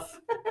of rough.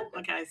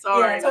 Okay,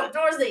 sorry. Yeah,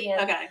 towards the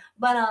end. Okay.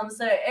 But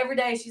so every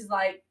day she's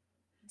like,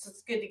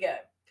 it's good to go.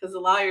 Because the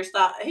lawyer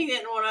stopped. He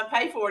didn't want to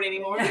pay for it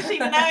anymore. Does she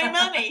even have any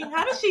money?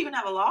 How does she even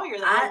have a lawyer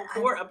that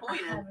court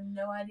appointed? I have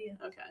no idea.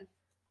 Okay.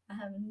 I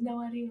have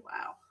no idea.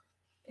 Wow.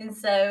 And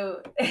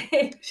so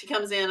she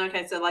comes in,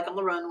 okay, so like on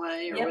the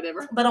runway or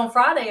whatever. But on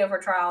Friday of her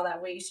trial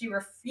that week, she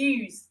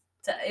refused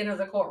to enter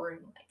the courtroom.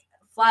 Like,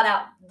 flat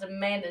out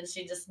demanded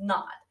she just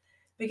not.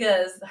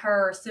 Because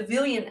her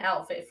civilian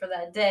outfit for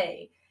that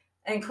day,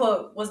 and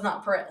quote, was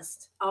not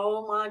pressed.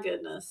 Oh my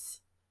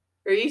goodness.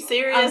 Are you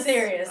serious? I'm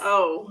serious.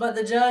 Oh. But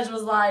the judge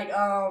was like,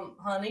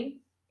 honey,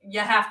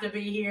 you have to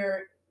be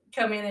here.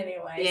 Come in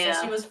anyway. Yeah.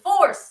 So she was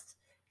forced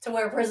to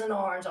wear Prison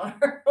Orange on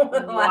her.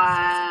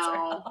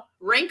 Wow.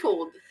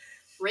 Wrinkled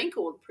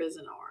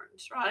Prison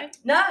Orange, right?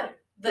 No.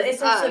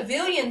 It's a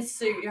civilian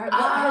suit. Her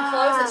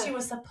clothes that she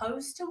was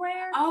supposed to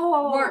wear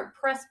weren't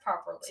pressed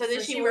properly. So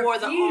then she wore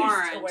the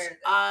orange. To wear them.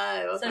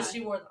 Oh, okay. So she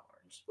wore the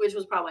orange. Which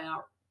was probably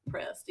not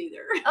pressed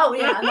either. Oh,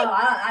 yeah. No,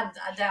 I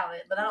doubt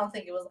it. But I don't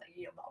think it was like,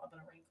 balled up in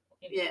a wrinkle.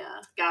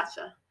 Yeah,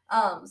 gotcha.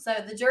 So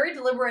the jury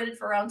deliberated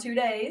for around 2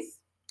 days.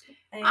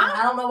 And Ah,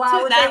 I don't know why it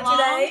took would that take 2 long?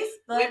 days.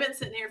 But We've been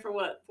sitting here for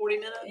what, 40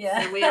 minutes?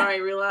 Yeah. And we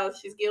already realized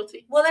she's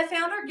guilty. well, they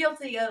found her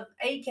guilty of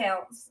 8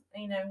 counts,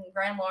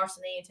 grand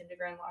larceny, attempted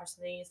grand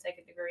larceny,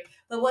 second degree.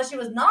 But what she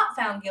was not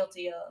found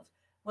guilty of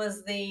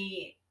was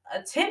the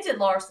attempted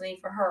larceny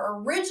for her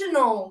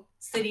original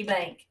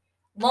Citibank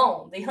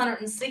loan, the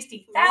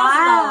 $160,000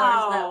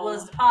 that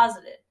was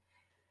deposited,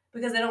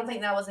 because they don't think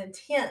that was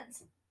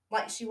intent.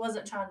 Like, she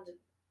wasn't trying to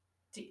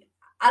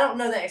I don't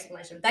know the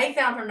explanation. They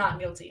found her not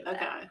guilty of that.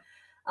 Okay.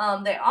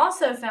 They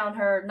also found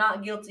her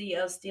not guilty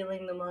of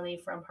stealing the money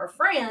from her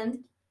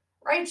friend,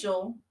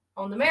 Rachel,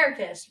 on the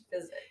Marrakesh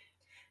visit,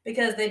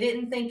 because they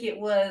didn't think it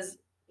was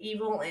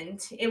evil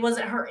and it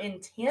wasn't her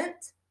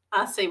intent.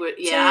 I see what.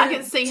 Yeah, I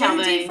can see how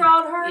to they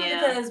defraud her,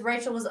 because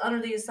Rachel was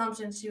under the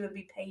assumption she would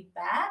be paid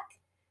back.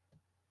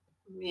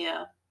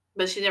 Yeah,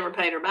 but she never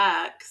paid her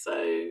back, so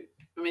I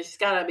mean, she's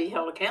got to be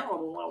held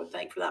accountable, I would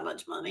think, for that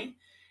much money.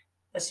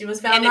 But she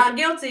was found not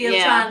guilty of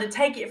trying to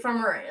take it from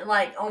her,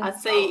 like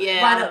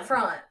right up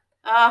front.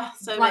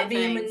 So like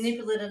being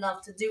manipulative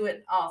enough to do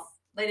it off.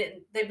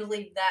 They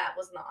believed that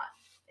was not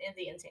in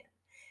the intent.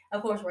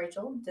 Of course,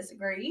 Rachel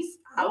disagrees.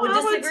 I would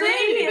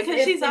disagree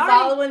because she's already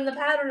following the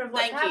pattern of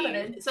what's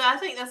happening. So I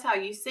think that's how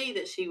you see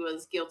that she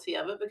was guilty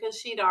of it, because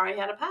she'd already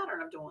had a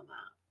pattern of doing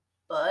that.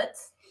 But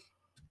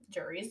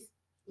juries.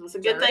 It's a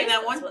good thing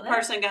that one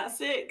person got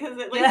sick, because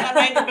at least I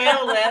made the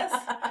bail less.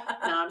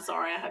 No, I'm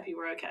sorry. I hope you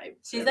were okay.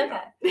 She's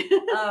okay.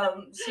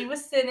 She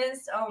was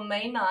sentenced on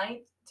May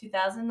 9th,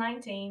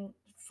 2019,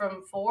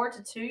 from 4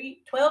 to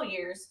 12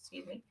 years,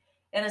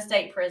 in a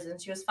state prison.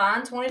 She was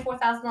fined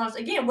 $24,000.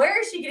 Again,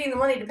 where is she getting the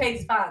money to pay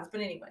these fines?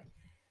 But anyway,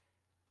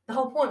 the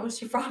whole point was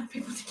she frauded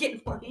people to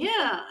get money.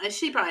 Yeah, and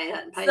she probably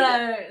hadn't paid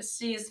it.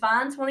 So she is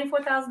fined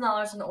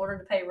 $24,000 in order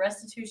to pay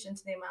restitution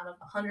to the amount of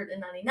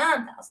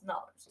 $199,000.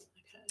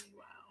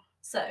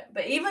 So,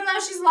 but even though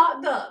she's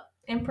locked up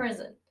in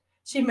prison,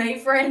 she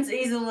made friends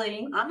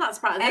easily. I'm not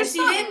surprised. And she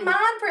didn't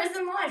mind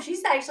prison life.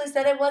 She's actually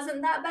said it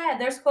wasn't that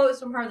bad. There's quotes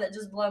from her that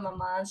just blow my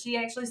mind. She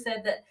actually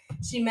said that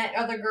she met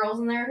other girls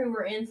in there who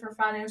were in for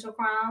financial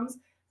crimes.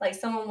 Like,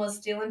 someone was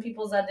stealing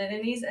people's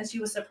identities, and she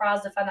was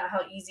surprised to find out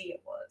how easy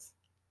it was.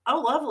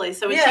 Oh, lovely.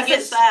 So when she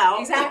gets out.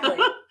 Exactly.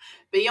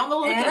 Be on the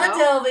lookout. Anna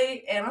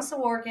Delvey, Anna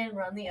Sorokin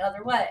run the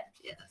other way.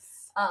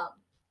 Yes.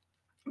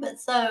 But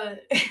so...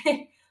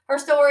 her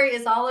story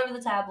is all over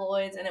the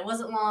tabloids, and it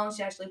wasn't long.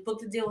 She actually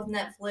booked a deal with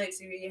Netflix.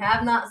 If you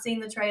have not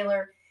seen the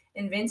trailer,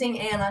 Inventing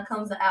Anna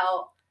comes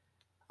out.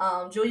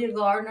 Julia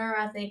Gardner,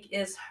 I think,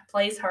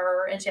 plays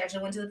her, and she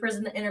actually went to the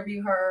prison to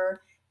interview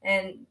her,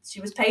 and she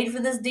was paid for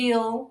this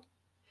deal.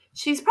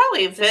 She's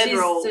probably in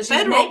federal. So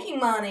she's making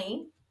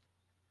money.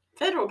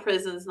 Federal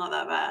prison's not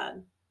that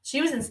bad.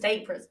 She was in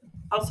state prison.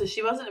 Oh, so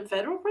she wasn't in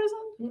federal prison?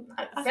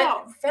 I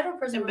thought federal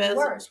prison was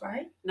worse,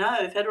 right?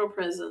 No, federal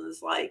prison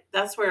is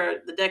that's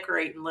where the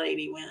decorating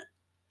lady went.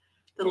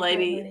 The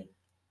lady,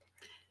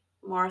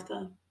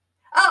 Martha.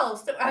 Oh,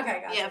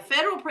 okay, gotcha. Yeah,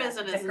 federal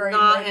prison is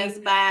not as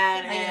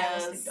bad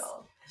as...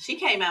 She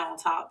came out on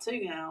top,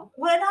 too, now.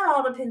 Well, it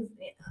all depends.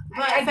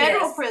 But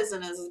federal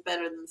prison is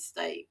better than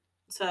state.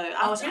 So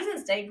she was in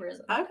state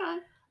prison. Okay.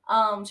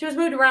 She was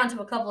moved around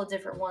to a couple of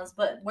different ones,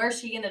 but where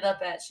she ended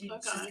up at, she's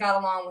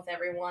got along with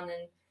everyone,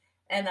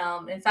 and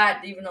in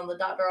fact, even on the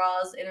Dr.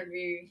 Oz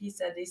interview, he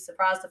said he's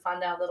surprised to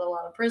find out that a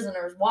lot of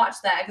prisoners watch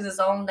that because it's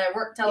on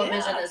network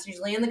television. It's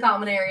usually in the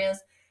common areas,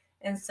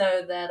 and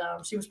so that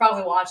she was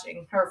probably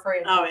watching her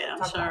friend. Oh yeah,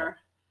 I'm sure.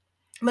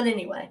 But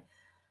anyway,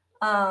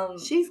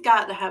 she's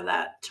got to have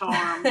that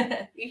charm.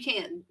 You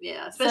can't,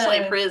 especially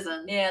in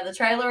prison. Yeah, the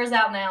trailer is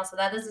out now, so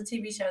that is a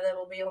TV show that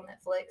will be on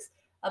Netflix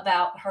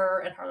about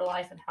her and her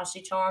life and how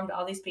she charmed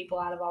all these people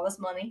out of all this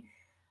money.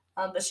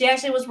 But she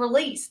actually was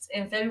released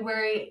in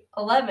February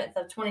 11th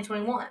of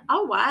 2021.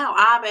 Oh, wow.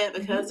 I bet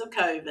because of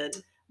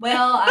COVID.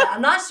 Well,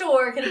 I'm not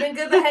sure. It could have been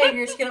good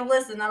behavior. She could have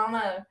listened. I don't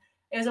know.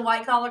 It was a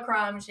white-collar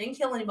crime. She didn't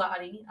kill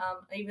anybody,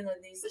 even though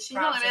these But she's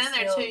only been in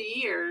there 2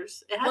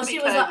 years. It had to be she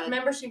was, COVID.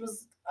 remember, she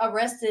was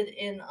arrested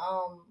in,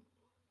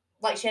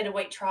 she had to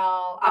wait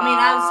trial. I mean,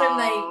 I assume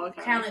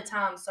they counted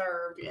time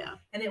served. Yeah.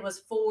 And it was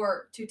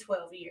 4 to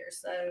 12 years.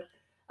 So,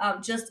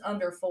 just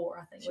under 4,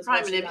 I think. She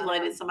probably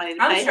manipulated somebody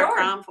to pay her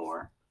crime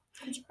for.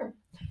 I'm sure.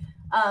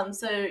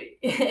 So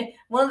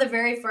one of the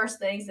very first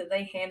things that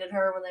they handed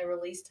her when they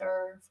released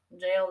her from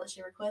jail that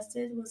she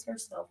requested was her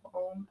cell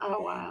phone.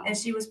 Oh, wow. And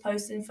she was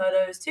posting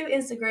photos to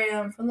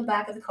Instagram from the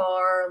back of the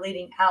car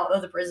leading out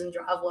of the prison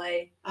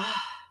driveway.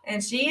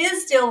 And she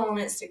is still on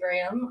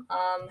Instagram.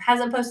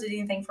 Hasn't posted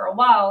anything for a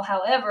while.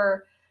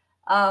 However,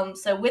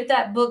 so with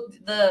that book,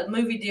 the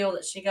movie deal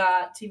that she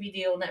got, TV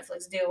deal,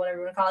 Netflix deal, whatever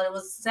you want to call it, it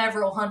was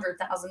several $100,000.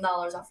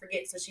 I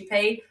forget. So she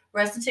paid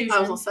restitution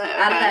out of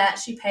that.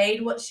 She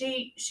paid what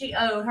she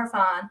owed, her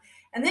fine.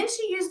 And then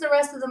she used the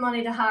rest of the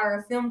money to hire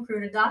a film crew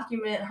to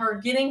document her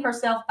getting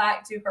herself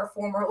back to her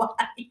former life.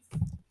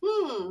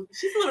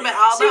 She's a little bit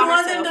all She about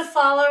wanted herself. them to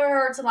follow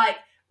her to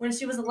when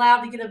she was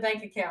allowed to get a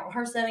bank account,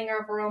 her setting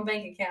up her own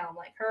bank account,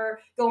 like her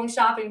going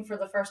shopping for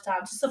the first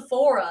time to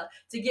Sephora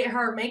to get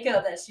her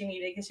makeup that she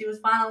needed because she was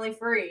finally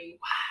free.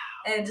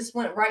 Wow. And just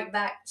went right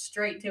back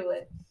straight to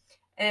it.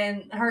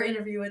 And her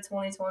interview with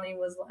 2020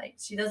 was like,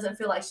 she doesn't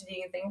feel like she did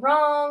anything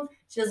wrong.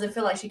 She doesn't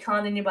feel like she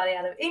conned anybody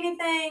out of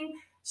anything.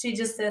 She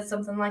just said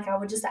something like, I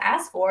would just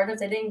ask for it. If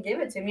they didn't give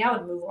it to me, I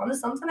would move on to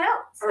something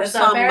else. Or so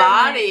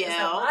somebody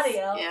else.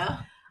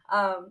 Yeah.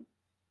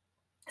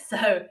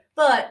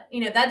 But,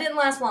 that didn't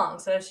last long.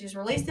 So she's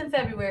released in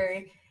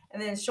February. And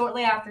then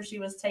shortly after, she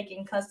was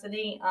taken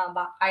custody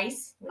by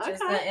ICE, which is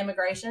the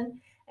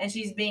immigration. And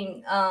she's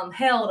being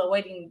held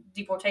awaiting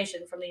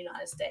deportation from the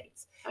United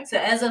States. Okay. So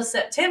as of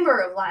September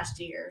of last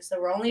year, so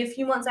we're only a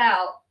few months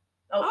out.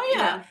 Oh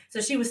yeah.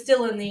 So she was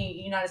still in the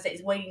United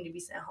States waiting to be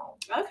sent home.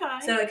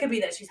 Okay. So it could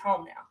be that she's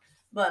home now.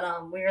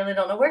 But we really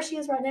don't know where she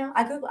is right now.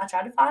 I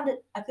tried to find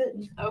it. I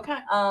couldn't. Okay.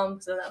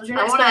 So that was your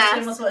next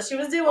question, was what she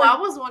was doing. Well, I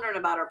was wondering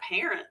about her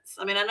parents.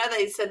 I mean, I know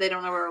they said they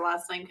don't know where her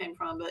last name came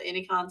from, but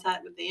any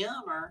contact with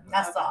them or?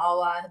 That's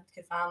all I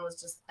could find was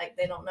just like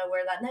they don't know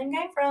where that name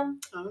came from.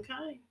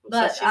 Okay.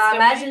 But so I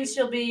imagine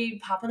she'll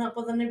be popping up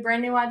with a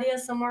brand new idea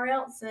somewhere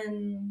else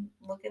and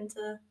looking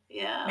to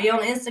be on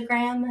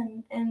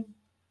Instagram and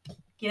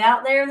get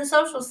out there in the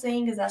social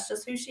scene because that's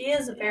just who she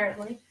is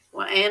apparently.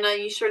 Well, Anna,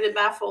 you sure did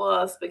baffle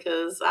us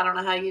because I don't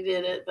know how you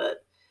did it,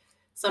 but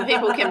some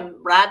people can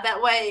ride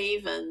that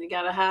wave and you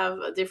got to have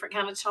a different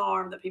kind of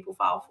charm that people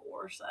fall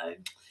for. So,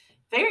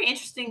 very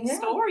interesting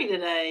story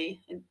today.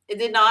 It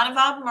did not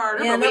involve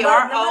murder, but we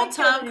are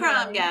old-time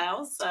crime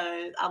gals, so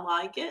I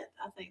like it.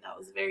 I think that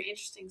was a very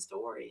interesting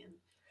story. And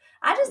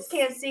I just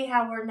can't see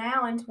how we're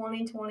now in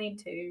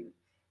 2022.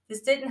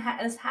 This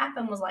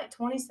happened was like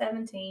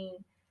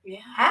 2017. Yeah.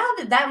 How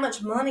did that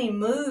much money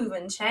move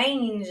and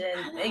change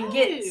and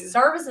get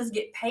services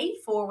get paid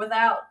for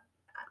without?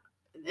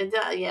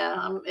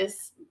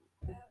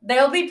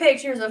 There'll be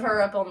pictures of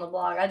her up on the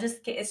blog. I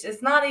just can't,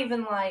 it's not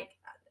even like,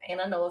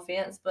 Anna, no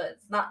offense, but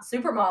it's not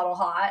supermodel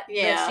hot.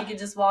 Yeah. That she could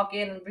just walk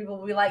in and people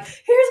will be like, "Here's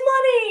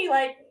money!"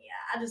 Like,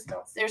 I just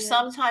don't see There's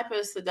some type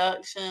of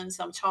seduction,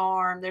 some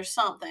charm. There's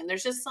something.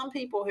 There's just some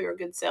people who are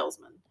good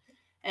salesmen,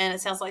 and it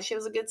sounds like she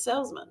was a good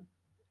salesman.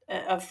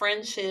 Of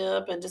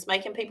friendship and just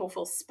making people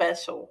feel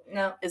special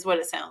is what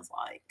it sounds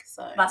like.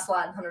 So by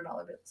sliding $100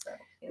 bills. So,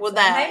 well,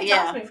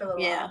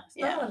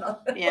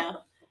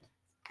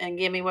 and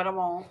give me what I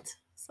want.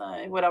 So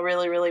what I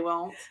really, really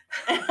want.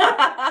 What you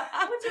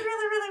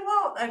really, really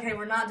want? Okay,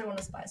 we're not doing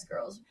the Spice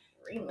Girls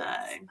remix. No.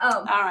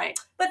 All right.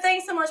 But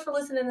thanks so much for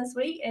listening this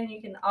week, and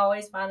you can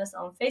always find us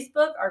on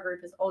Facebook. Our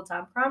group is Old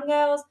Time Crime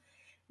Gals.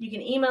 You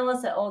can email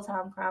us at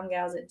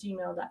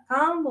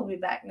oldtimecrimegals@gmail.com. We'll be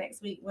back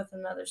next week with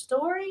another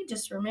story.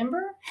 Just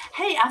remember.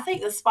 Hey, I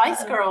think the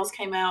Spice Girls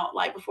came out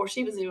like before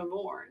she was even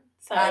born.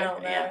 So I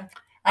don't know. Yeah.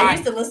 I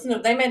used to listen to.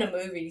 They made a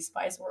movie,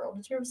 Spice World.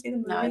 Did you ever see the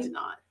movie? No, I did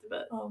not.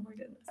 But oh my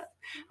goodness.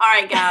 All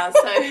right, guys.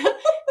 So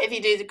if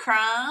you do the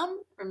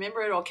crime,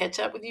 remember it'll catch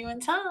up with you in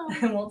time.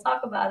 And we'll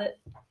talk about it.